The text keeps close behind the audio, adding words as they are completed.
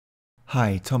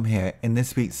Hi, Tom here. In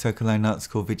this week's Circle Line Art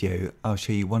School video, I'll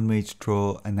show you one way to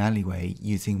draw an alleyway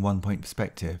using one-point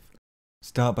perspective.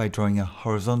 Start by drawing a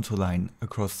horizontal line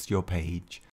across your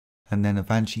page, and then a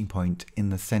vanishing point in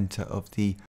the center of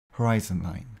the horizon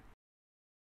line.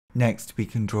 Next, we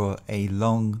can draw a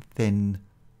long, thin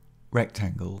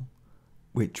rectangle,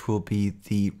 which will be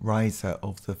the riser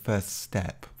of the first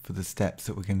step for the steps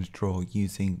that we're going to draw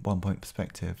using one-point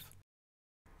perspective.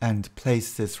 And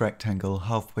place this rectangle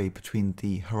halfway between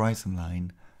the horizon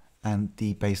line and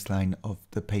the baseline of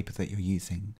the paper that you're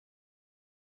using.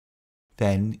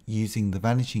 Then, using the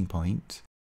vanishing point,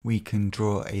 we can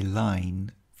draw a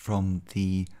line from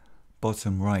the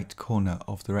bottom right corner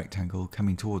of the rectangle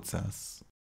coming towards us.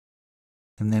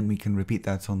 And then we can repeat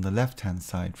that on the left-hand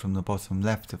side from the bottom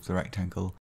left of the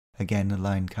rectangle, again a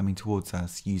line coming towards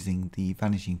us using the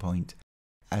vanishing point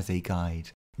as a guide.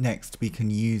 Next, we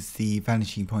can use the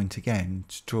vanishing point again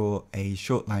to draw a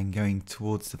short line going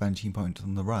towards the vanishing point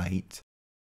on the right,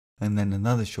 and then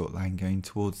another short line going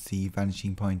towards the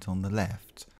vanishing point on the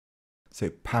left. So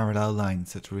parallel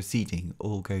lines that are receding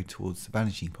all go towards the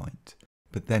vanishing point.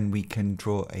 But then we can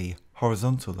draw a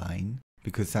horizontal line,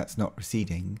 because that's not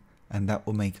receding, and that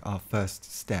will make our first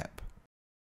step.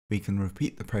 We can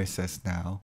repeat the process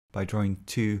now by drawing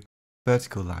two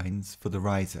vertical lines for the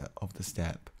riser of the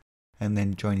step, and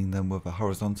then joining them with a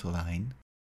horizontal line,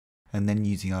 and then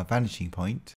using our vanishing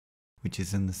point, which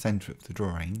is in the center of the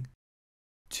drawing,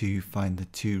 to find the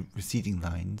two receding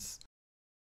lines,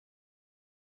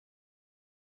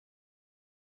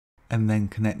 and then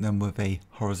connect them with a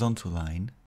horizontal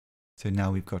line. So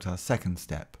now we've got our second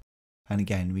step, and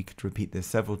again we could repeat this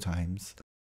several times.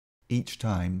 Each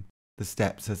time the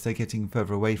steps, as they're getting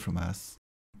further away from us,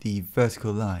 the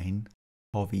vertical line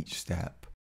of each step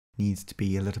needs to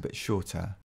be a little bit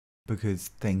shorter because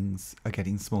things are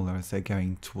getting smaller as they're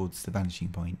going towards the vanishing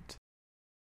point.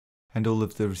 And all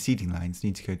of the receding lines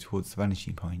need to go towards the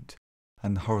vanishing point,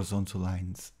 and the horizontal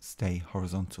lines stay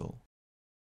horizontal.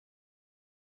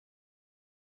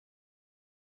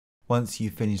 Once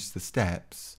you finish the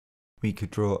steps, we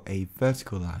could draw a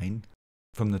vertical line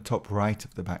from the top right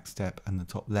of the back step and the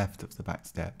top left of the back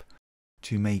step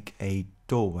to make a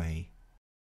doorway.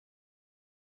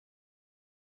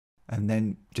 And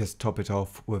then just top it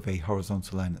off with a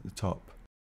horizontal line at the top.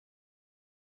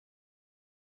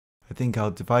 I think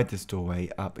I'll divide this doorway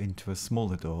up into a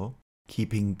smaller door,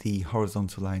 keeping the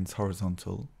horizontal lines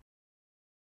horizontal.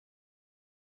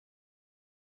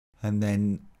 And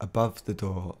then above the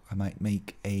door I might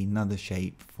make another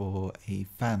shape for a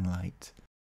fan light,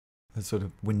 a sort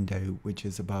of window which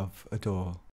is above a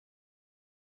door.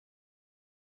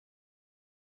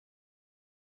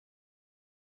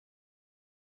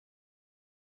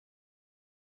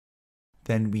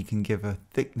 Then we can give a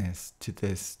thickness to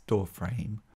this door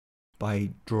frame by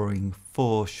drawing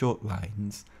four short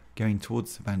lines going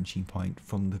towards the vanishing point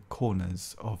from the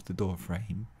corners of the door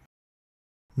frame.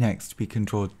 Next, we can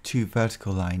draw two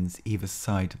vertical lines either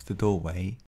side of the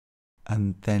doorway,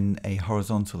 and then a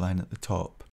horizontal line at the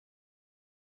top.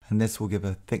 And this will give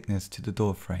a thickness to the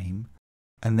door frame.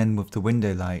 And then with the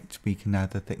window light, we can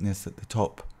add a thickness at the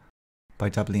top by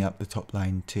doubling up the top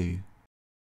line too.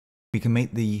 We can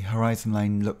make the horizon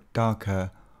line look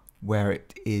darker where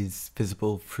it is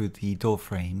visible through the door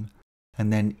frame,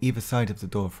 and then either side of the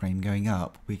door frame going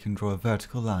up we can draw a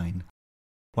vertical line,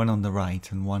 one on the right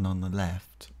and one on the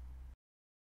left,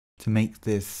 to make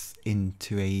this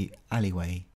into an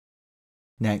alleyway.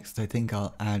 Next, I think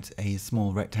I'll add a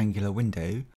small rectangular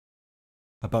window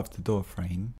above the door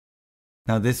frame.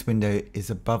 Now this window is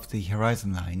above the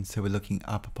horizon line, so we're looking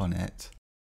up upon it,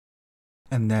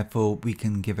 and therefore we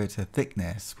can give it a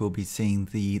thickness. We'll be seeing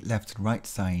the left and right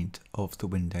side of the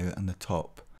window and the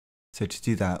top. So to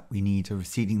do that we need a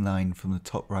receding line from the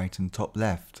top right and top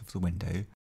left of the window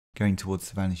going towards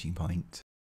the vanishing point,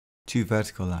 two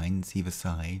vertical lines either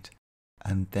side,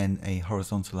 and then a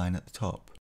horizontal line at the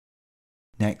top.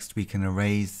 Next we can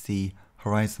erase the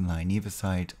horizon line either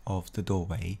side of the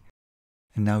doorway,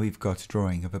 and now we've got a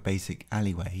drawing of a basic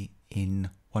alleyway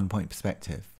in one-point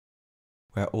perspective,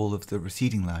 where all of the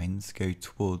receding lines go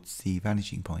towards the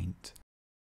vanishing point,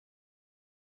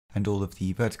 and all of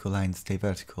the vertical lines stay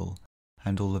vertical,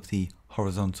 and all of the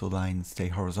horizontal lines stay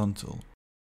horizontal.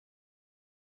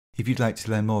 If you'd like to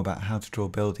learn more about how to draw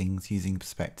buildings using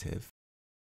perspective,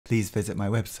 please visit my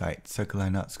website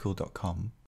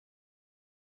circlelineartschool.com,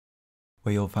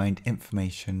 where you'll find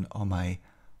information on my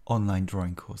online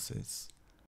drawing courses.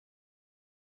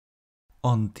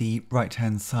 On the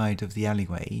right-hand side of the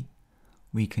alleyway,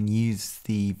 we can use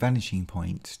the vanishing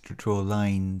point to draw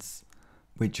lines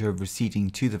which are receding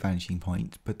to the vanishing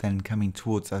point, but then coming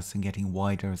towards us and getting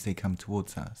wider as they come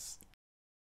towards us.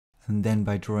 And then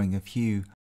by drawing a few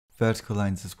vertical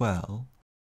lines as well,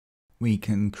 we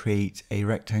can create a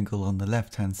rectangle on the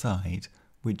left-hand side,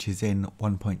 which is in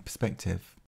 1 point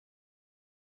perspective.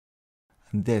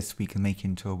 And this we can make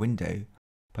into a window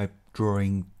by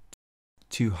drawing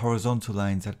 2 horizontal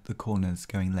lines at the corners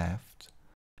going left,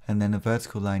 and then a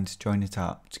vertical line to join it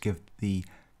up to give the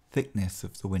thickness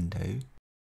of the window,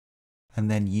 and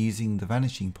then using the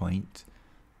vanishing point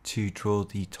to draw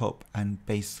the top and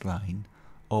base line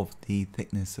of the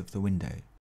thickness of the window.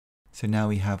 So now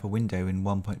we have a window in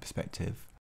 1 point perspective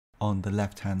on the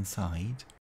left hand side.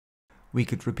 We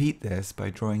could repeat this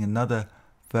by drawing another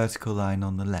vertical line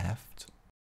on the left,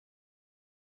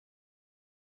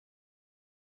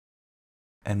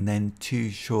 and then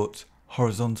 2 short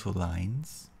horizontal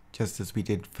lines, just as we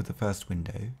did for the first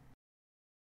window.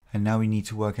 And now we need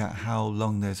to work out how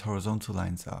long those horizontal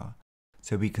lines are,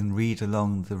 so we can read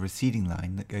along the receding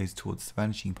line that goes towards the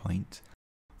vanishing point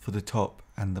for the top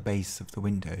and the base of the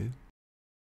window.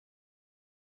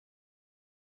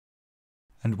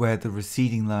 And where the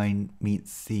receding line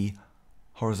meets the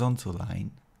horizontal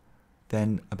line,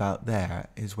 then about there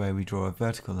is where we draw a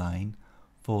vertical line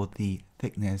for the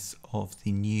thickness of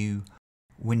the new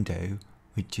window,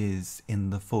 which is in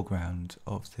the foreground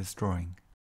of this drawing.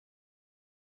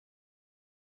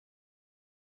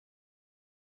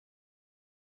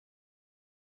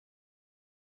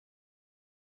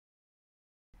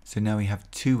 So now we have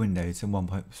 2 windows in 1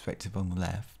 point perspective on the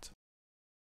left.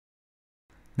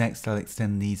 Next, I'll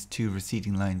extend these 2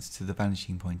 receding lines to the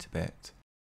vanishing point a bit.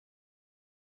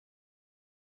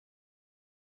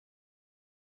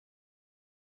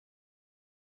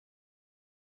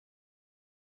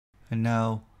 And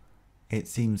now it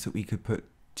seems that we could put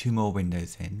 2 more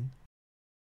windows in,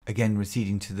 again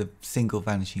receding to the single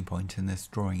vanishing point in this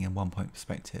drawing in 1 point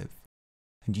perspective,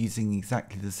 and using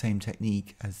exactly the same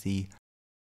technique as the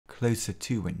closer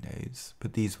to windows,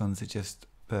 but these ones are just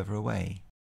further away.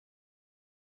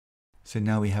 So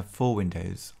now we have 4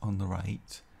 windows on the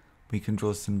right. We can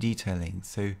draw some detailing.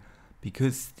 So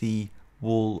because the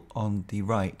wall on the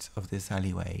right of this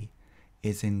alleyway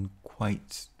is in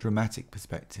quite dramatic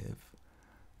perspective,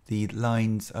 the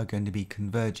lines are going to be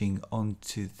converging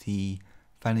onto the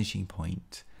vanishing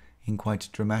point in quite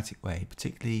a dramatic way,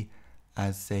 particularly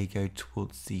as they go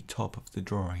towards the top of the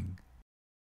drawing.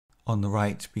 On the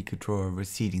right, we could draw a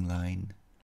receding line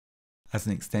as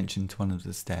an extension to one of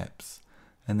the steps,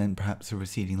 and then perhaps a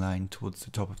receding line towards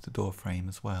the top of the door frame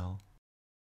as well.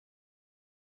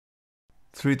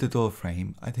 Through the door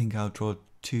frame, I think I'll draw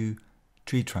 2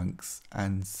 tree trunks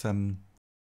and some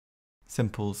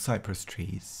simple cypress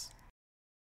trees.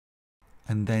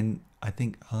 And then I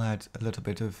think I'll add a little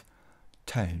bit of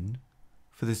tone.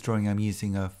 For this drawing I'm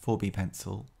using a 4B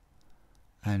pencil,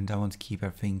 and I want to keep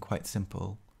everything quite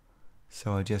simple.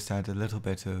 So I'll just add a little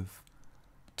bit of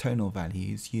tonal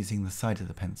values using the side of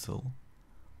the pencil.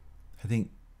 I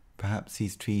think perhaps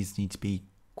these trees need to be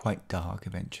quite dark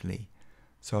eventually,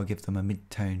 so I'll give them a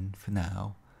mid-tone for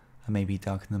now, and maybe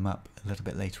darken them up a little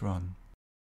bit later on.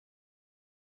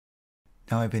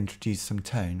 Now I've introduced some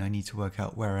tone, I need to work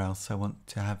out where else I want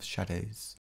to have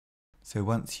shadows. So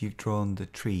once you've drawn the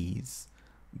trees,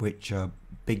 which are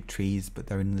big trees but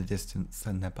they're in the distance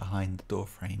and they're behind the door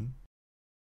frame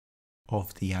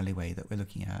of the alleyway that we're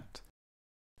looking at,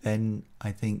 then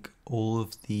I think all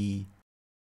of the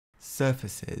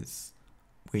surfaces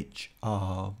which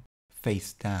are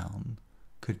face down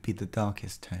could be the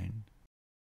darkest tone.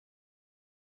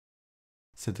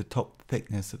 So the top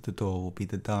thickness of the door will be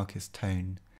the darkest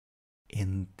tone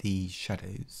in the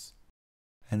shadows.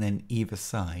 And then either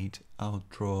side I'll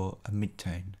draw a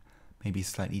mid-tone, maybe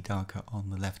slightly darker on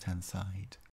the left hand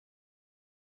side.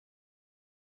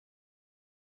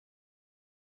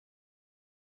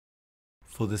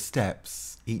 For the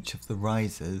steps, each of the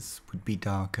risers would be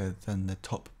darker than the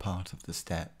top part of the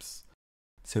steps,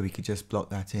 so we could just block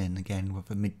that in again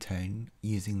with a mid-tone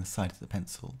using the side of the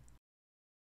pencil.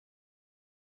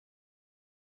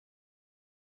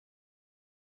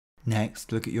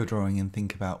 Next, look at your drawing and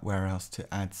think about where else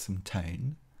to add some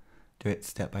tone. Do it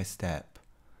step by step.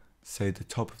 So the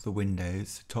top of the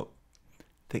windows, the top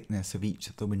thickness of each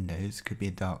of the windows could be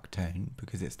a dark tone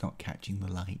because it's not catching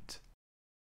the light,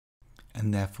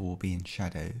 and therefore will be in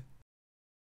shadow.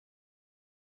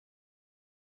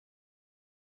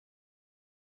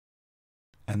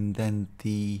 And then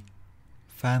the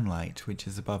fan light, which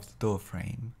is above the door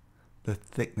frame, the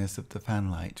thickness of the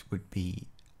fan light would be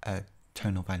a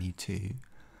tonal value 2,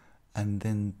 and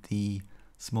then the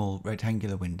small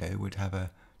rectangular window would have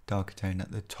a darker tone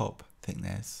at the top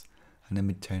thickness and a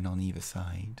mid-tone on either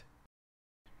side.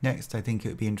 Next, I think it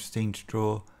would be interesting to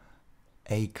draw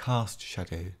a cast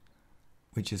shadow,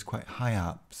 which is quite high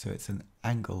up, so it's an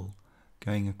angle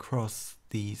going across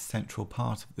the central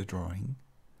part of the drawing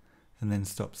and then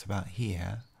stops about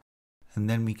here, and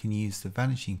then we can use the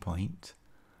vanishing point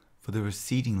for the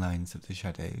receding lines of the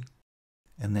shadow,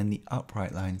 and then the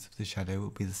upright lines of the shadow will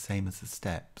be the same as the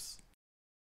steps.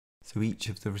 So each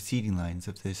of the receding lines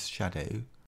of this shadow,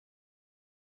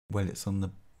 when it's on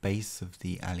the base of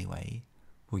the alleyway,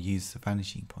 will use the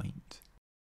vanishing point.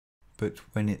 But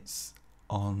when it's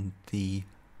on the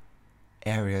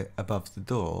area above the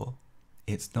door,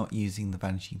 it's not using the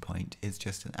vanishing point, it's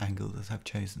just an angle that I've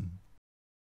chosen.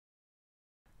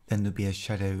 Then there'll be a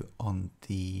shadow on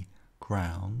the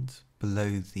ground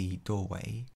below the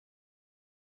doorway.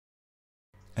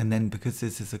 And then because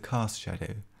this is a cast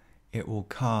shadow, it will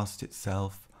cast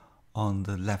itself on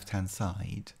the left-hand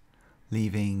side,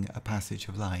 leaving a passage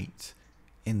of light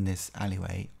in this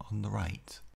alleyway on the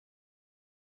right.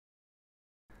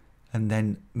 And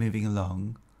then moving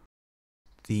along,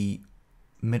 the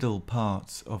middle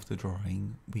part of the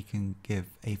drawing, we can give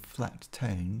a flat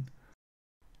tone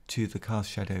to the cast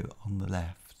shadow on the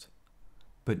left,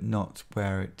 but not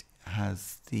where it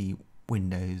has the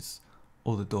windows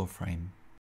or the door frame.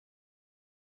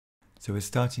 So we're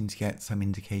starting to get some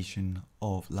indication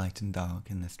of light and dark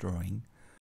in this drawing,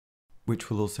 which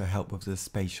will also help with the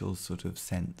spatial sort of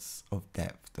sense of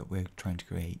depth that we're trying to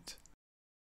create.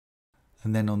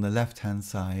 And then on the left hand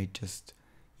side, just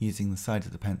using the side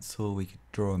of the pencil, we could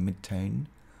draw a mid-tone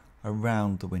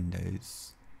around the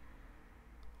windows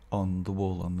on the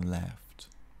wall on the left.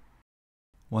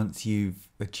 Once you've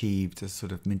achieved a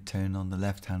sort of mid-tone on the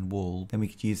left hand wall, then we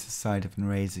could use the side of an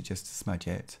eraser just to smudge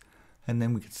it, and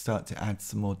then we could start to add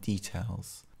some more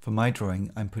details. For my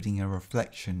drawing, I'm putting a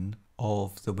reflection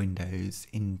of the windows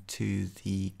into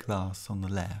the glass on the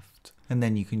left, and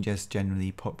then you can just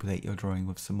generally populate your drawing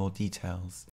with some more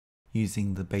details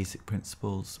using the basic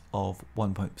principles of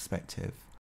one-point perspective.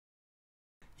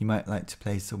 You might like to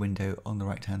place a window on the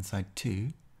right hand side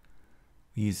too.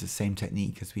 We use the same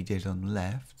technique as we did on the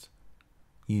left,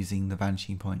 using the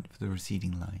vanishing point for the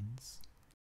receding lines.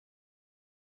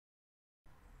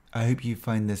 I hope you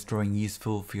find this drawing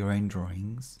useful for your own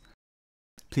drawings.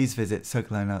 Please visit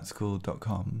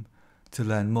circlelineartschool.com to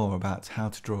learn more about how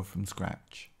to draw from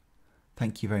scratch.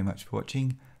 Thank you very much for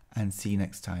watching, and see you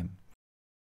next time.